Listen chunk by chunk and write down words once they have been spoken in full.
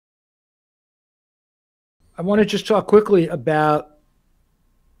I want to just talk quickly about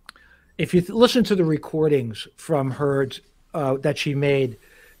if you listen to the recordings from her that she made,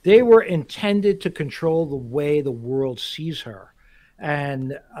 they were intended to control the way the world sees her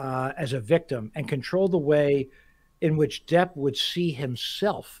and as a victim and control the way in which Depp would see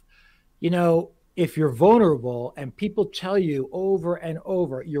himself. You know, if you're vulnerable and people tell you over and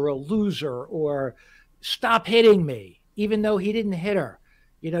over, you're a loser or stop hitting me, even though he didn't hit her,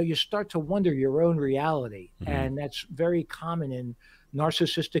 you start to wonder your own reality. Hmm. And that's very common in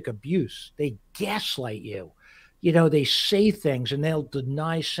narcissistic abuse. They gaslight you. They say things and they'll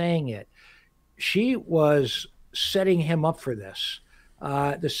deny saying it. She was setting him up for this.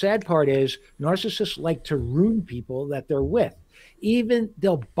 The sad part is narcissists like to ruin people that they're with. Even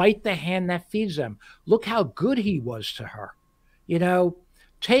they'll bite the hand that feeds them. Look how good he was to her. You know,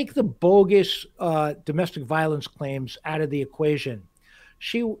 take the bogus domestic violence claims out of the equation.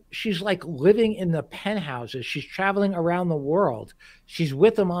 She's like living in the penthouses. She's traveling around the world. She's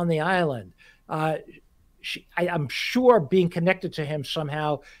with him on the island. Uh, I'm sure being connected to him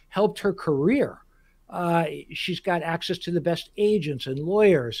somehow helped her career. She's got access to the best agents and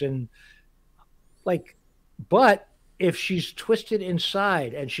lawyers and like, but if she's twisted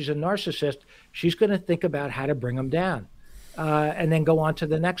inside and she's a narcissist, she's going to think about how to bring them down and then go on to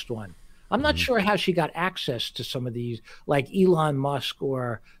the next one. I'm not Hmm. sure how she got access to some of these, like Elon Musk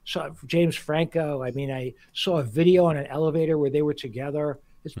or James Franco. I mean, I saw a video on an elevator where they were together.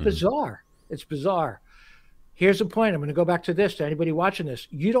 It's Hmm. bizarre. It's bizarre. Here's the point. I'm going to go back to this to anybody watching this.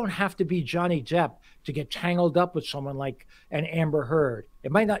 You don't have to be Johnny Depp to get tangled up with someone like an Amber Heard. She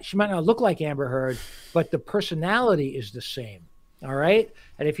might not look like Amber Heard, but the personality is the same. All right.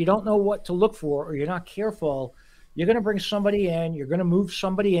 And if you don't know what to look for or you're not careful, you're going to bring somebody in, you're going to move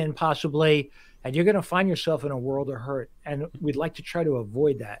somebody in possibly, and you're going to find yourself in a world of hurt. And we'd like to try to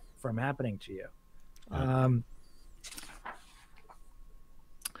avoid that from happening to you. Yeah. Um,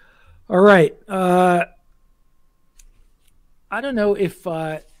 all right. I don't know if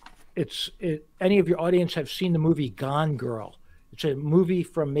any of your audience have seen the movie Gone Girl. It's a movie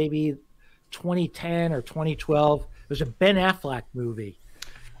from maybe 2010 or 2012. It was a Ben Affleck movie.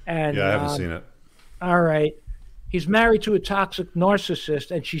 Yeah, And I haven't seen it. all right, he's married to a toxic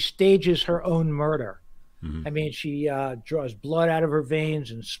narcissist, and she stages her own murder. Hmm. I mean, she draws blood out of her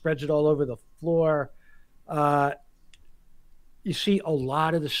veins and spreads it all over the floor. Uh, you see a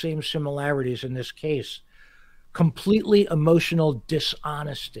lot of the same similarities in this case. Completely emotional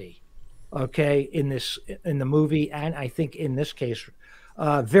dishonesty, okay, in the movie, and I think in this case,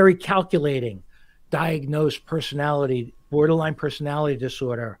 very calculating, diagnosed personality, borderline personality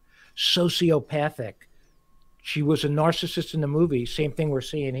disorder, sociopathic. She was a narcissist in the movie. Same thing we're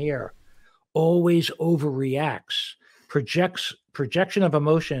seeing here. Always overreacts. Projection of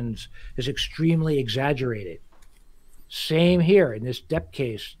emotions is extremely exaggerated. Same here in this Depp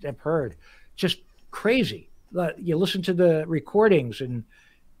case, Depp Heard. Just crazy. You listen to the recordings and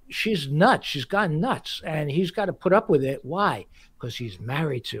she's nuts. She's gone nuts. And he's got to put up with it. Why? Because he's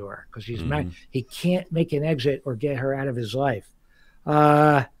married to her. Because he's married. Hmm. He can't make an exit or get her out of his life.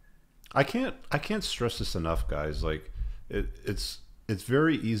 Uh, I can't stress this enough, guys. Like, it's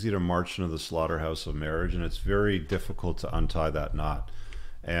very easy to march into the slaughterhouse of marriage, and it's very difficult to untie that knot.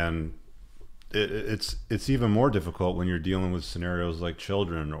 And it's even more difficult when you're dealing with scenarios like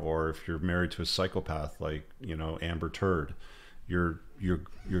children, or if you're married to a psychopath like Amber Turd. You're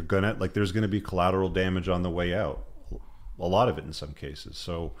gonna, like, there's gonna be collateral damage on the way out, a lot of it in some cases.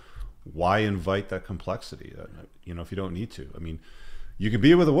 So why invite that complexity? If you don't need to. I mean, you can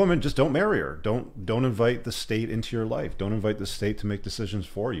be with a woman, just don't marry her. Don't invite the state into your life. Don't invite the state to make decisions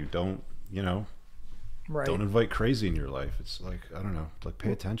for you. Don't right. invite crazy in your life. It's like, I don't know, like,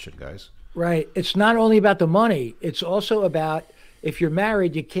 pay attention, guys. Right. It's not only about the money, it's also about if you're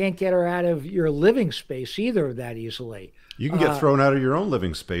married, you can't get her out of your living space either that easily. You can get Uh, thrown out of your own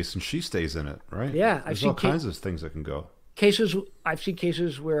living space and she stays in it, right? yeah, There's all kinds of things that can go. cases I've seen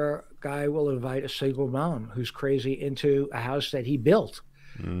cases where a guy will invite a single mom who's crazy into a house that he built,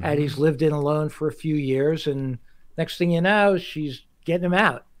 and Hmm. he's lived in alone for a few years, and next thing you know, she's getting him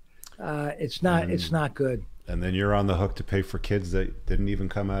out. It's And not good. and then you're on the hook to pay for kids that didn't even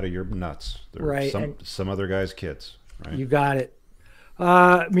come out of your nuts. They're Right. some And some other guy's kids, right? you got it.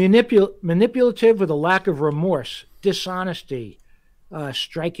 Manipulative with a lack of remorse, dishonesty,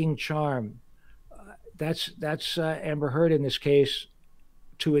 striking charm. That's Amber Heard in this case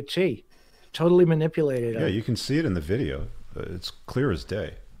to a T. Totally manipulated. Yeah, you can see it in the video. It's clear as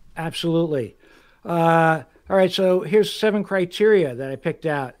day. Absolutely. All right, so here's 7 criteria that I picked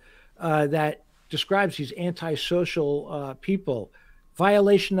out that describes these antisocial people.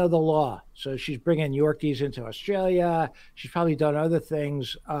 violation of the law. So she's bringing Yorkies into Australia. She's probably done other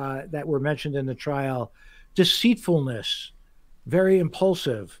things that were mentioned in the trial. Deceitfulness, very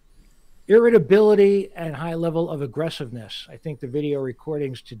impulsive, irritability, and high level of aggressiveness. I think the video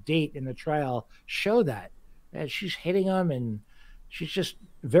recordings to date in the trial show that. And she's hitting him, and she's just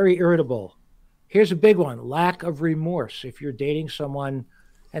very irritable. Here's a big one: lack of remorse. If you're dating someone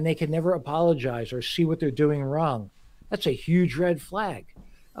and they can never apologize or see what they're doing wrong, that's a huge red flag.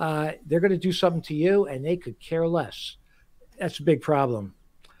 They're going to do something to you and they could care less. That's a big problem.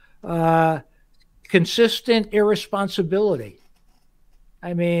 Consistent irresponsibility.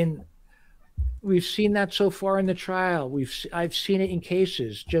 I mean, we've seen that so far in the trial. I've seen it in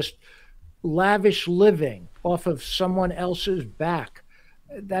cases, just lavish living off of someone else's back.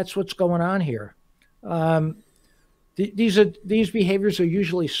 That's what's going on here. These behaviors are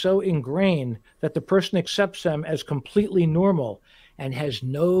usually so ingrained that the person accepts them as completely normal and has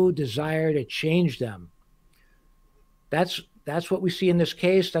no desire to change them. That's what we see in this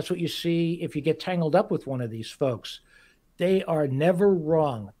case. That's what you see if you get tangled up with one of these folks. They are never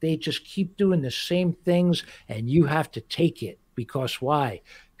wrong. They just keep doing the same things, and you have to take it. Because why?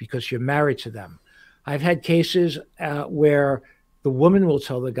 Because you're married to them. I've had cases where the woman will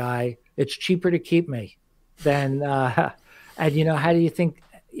tell the guy, it's cheaper to keep me than, and you know, how do you think,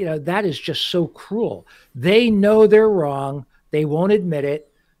 you know, that is just so cruel. They know they're wrong. They won't admit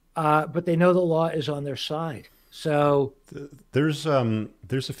it, but they know the law is on their side. So there's a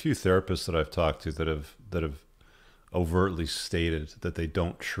few therapists that I've talked to that have overtly stated that they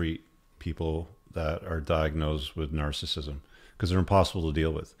don't treat people that are diagnosed with narcissism because they're impossible to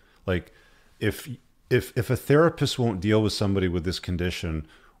deal with. Like if a therapist won't deal with somebody with this condition,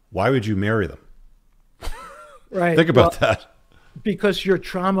 why would you marry them? Right. Think about that. Because you're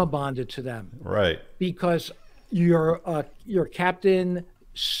trauma bonded to them. Right. Because your captain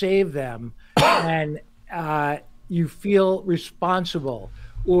saved them and you feel responsible,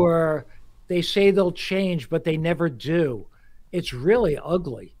 or they say they'll change, but they never do. It's really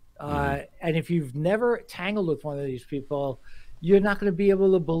ugly. And if you've never tangled with one of these people, you're not going to be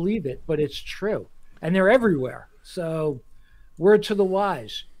able to believe it, but it's true. And they're everywhere. So word to the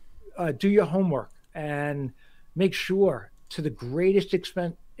wise, do your homework and make sure to the greatest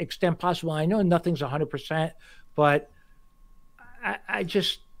extent possible. I know nothing's 100%, but I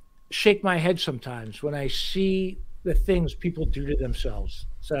just shake my head sometimes when I see the things people do to themselves.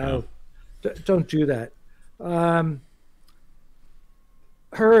 So don't do that.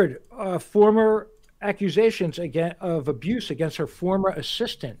 Heard former accusations of abuse against her former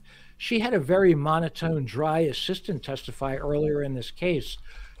assistant. She had a very monotone, dry assistant testify earlier in this case.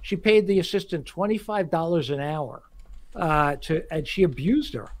 She paid the assistant $25 an hour and she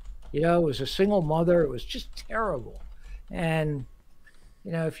abused her. You know, it was a single mother. It was just terrible. And,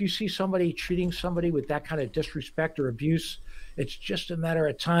 you know, if you see somebody treating somebody with that kind of disrespect or abuse, it's just a matter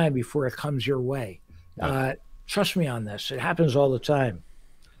of time before it comes your way. Trust me on this. It happens all the time.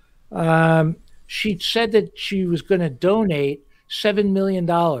 She said that she was going to donate $7 million,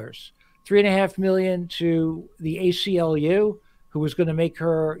 $3.5 million to the ACLU, who was going to make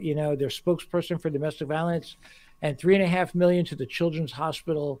her, you know, their spokesperson for domestic violence, and $3.5 million to the Children's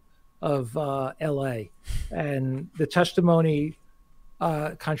Hospital of LA. And the testimony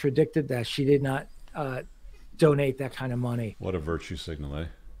contradicted that. She did not donate that kind of money. What a virtue signal, eh?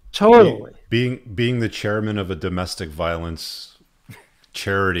 Totally. Being the chairman of a domestic violence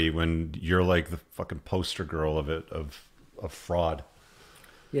charity when you're like the fucking poster girl of it, of fraud.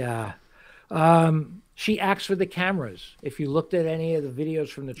 Yeah. She acts for the cameras. If you looked at any of the videos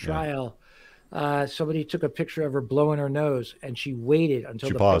from the trial, somebody took a picture of her blowing her nose and she waited until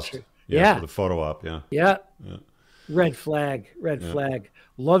she the paused. picture. Yeah, for the photo op. Yeah. Red flag. Flag.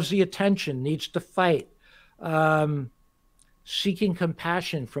 Loves the attention, needs to fight. Seeking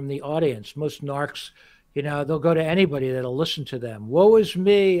compassion from the audience. Most narcs, you know, they'll go to anybody that'll listen to them. Woe is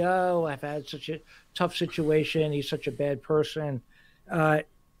me. Oh, I've had such a tough situation. He's such a bad person.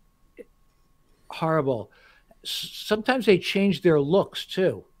 Horrible. Sometimes they change their looks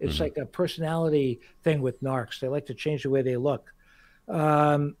too. It's like a personality thing with narcs. They like to change the way they look.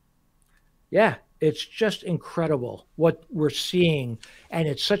 Yeah, it's just incredible what we're seeing. And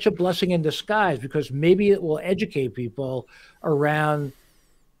it's such a blessing in disguise because maybe it will educate people around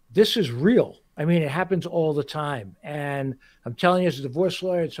this is real. I mean, it happens all the time. And I'm telling you, as a divorce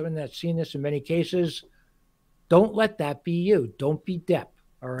lawyer and someone that's seen this in many cases, don't let that be you. Don't be Depp.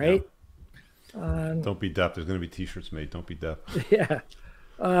 All right. Yeah. Don't be Depp. There's going to be t-shirts made. Don't be Depp. Yeah.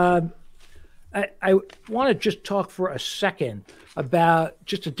 I want to just talk for a second about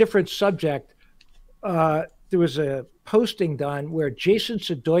just a different subject. There was a posting done where Jason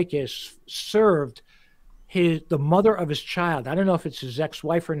Sudeikis served the mother of his child. I don't know if it's his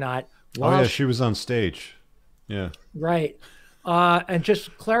ex-wife or not. Oh yeah, she was on stage. Yeah. Right. And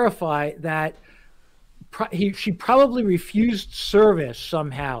just clarify that she probably refused service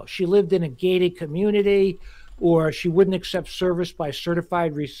somehow. She lived in a gated community, or she wouldn't accept service by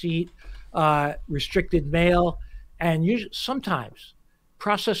certified receipt, restricted mail. And sometimes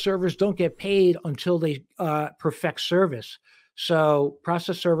process servers don't get paid until they perfect service. So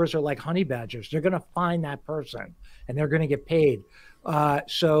process servers are like honey badgers. They're going to find that person and they're going to get paid.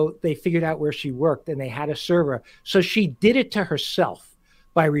 So they figured out where she worked and they had a server. So she did it to herself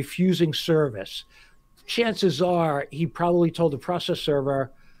by refusing service. Chances are he probably told the process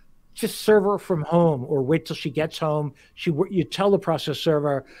server, just serve her from home or wait till she gets home. You tell the process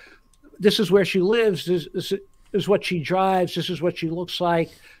server, this is where she lives. This is what she drives. This is what she looks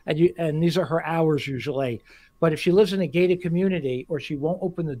like. And these are her hours usually. But if she lives in a gated community or she won't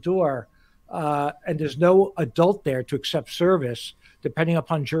open the door and there's no adult there to accept service, depending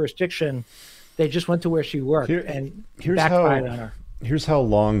upon jurisdiction, they just went to where she worked and backfired on her. Here's how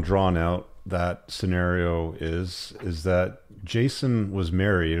long drawn out that scenario is that Jason was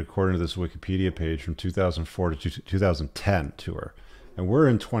married, according to this Wikipedia page, from 2004 to 2010 to her. And we're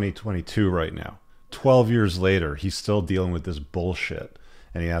in 2022 right now. 12 years later, he's still dealing with this bullshit.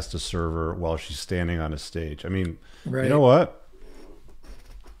 And he has to serve her while she's standing on a stage. I mean, You know what?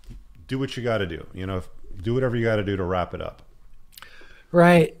 Do what you got to do. Do whatever you got to do to wrap it up.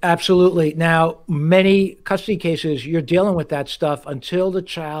 Right. Absolutely. Now, many custody cases, you're dealing with that stuff until the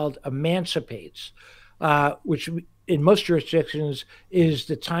child emancipates, which in most jurisdictions is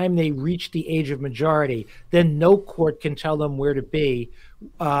the time they reach the age of majority. Then no court can tell them where to be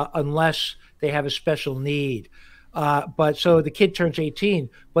unless they have a special need. But so the kid turns 18,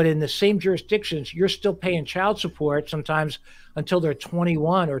 but in the same jurisdictions, you're still paying child support sometimes until they're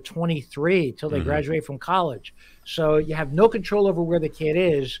 21 or 23, till they graduate from college. So you have no control over where the kid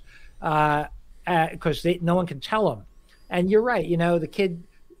is because no one can tell them. And you're right. The kid,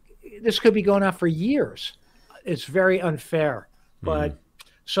 this could be going on for years. It's very unfair. But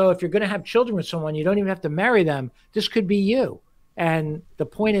so if you're going to have children with someone, you don't even have to marry them. This could be you. And the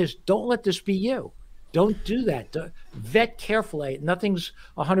point is, don't let this be you. Don't do that. Vet carefully. Nothing's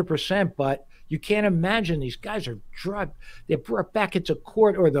 100%, but you can't imagine these guys are drugged. They're brought back into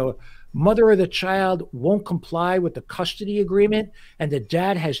court, or the mother of the child won't comply with the custody agreement, and the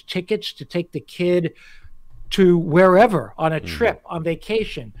dad has tickets to take the kid to wherever on a trip, on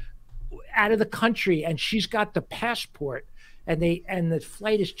vacation, out of the country, and she's got the passport, and the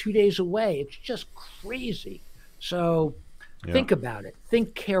flight is 2 days away. It's just crazy. So think about it.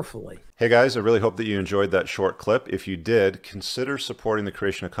 Think carefully. Hey guys, I really hope that you enjoyed that short clip. If you did, consider supporting the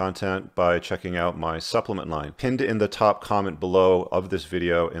creation of content by checking out my supplement line. Pinned in the top comment below of this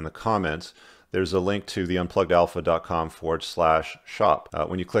video in the comments, there's a link to the unpluggedalpha.com/shop.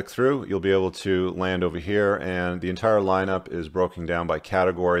 When you click through, you'll be able to land over here, and the entire lineup is broken down by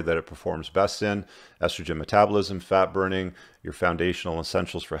category that it performs best in: estrogen metabolism, fat burning, your foundational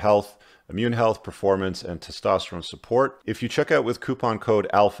essentials for health, immune health, performance, and testosterone support. If you check out with coupon code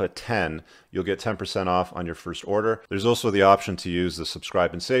ALPHA10, you'll get 10% off on your first order. There's also the option to use the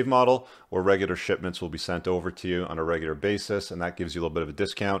subscribe and save model, where regular shipments will be sent over to you on a regular basis, and that gives you a little bit of a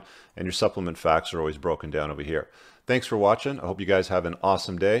discount, and your supplement facts are always broken down over here. Thanks for watching. I hope you guys have an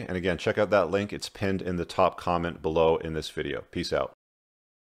awesome day. And again, check out that link. It's pinned in the top comment below in this video. Peace out.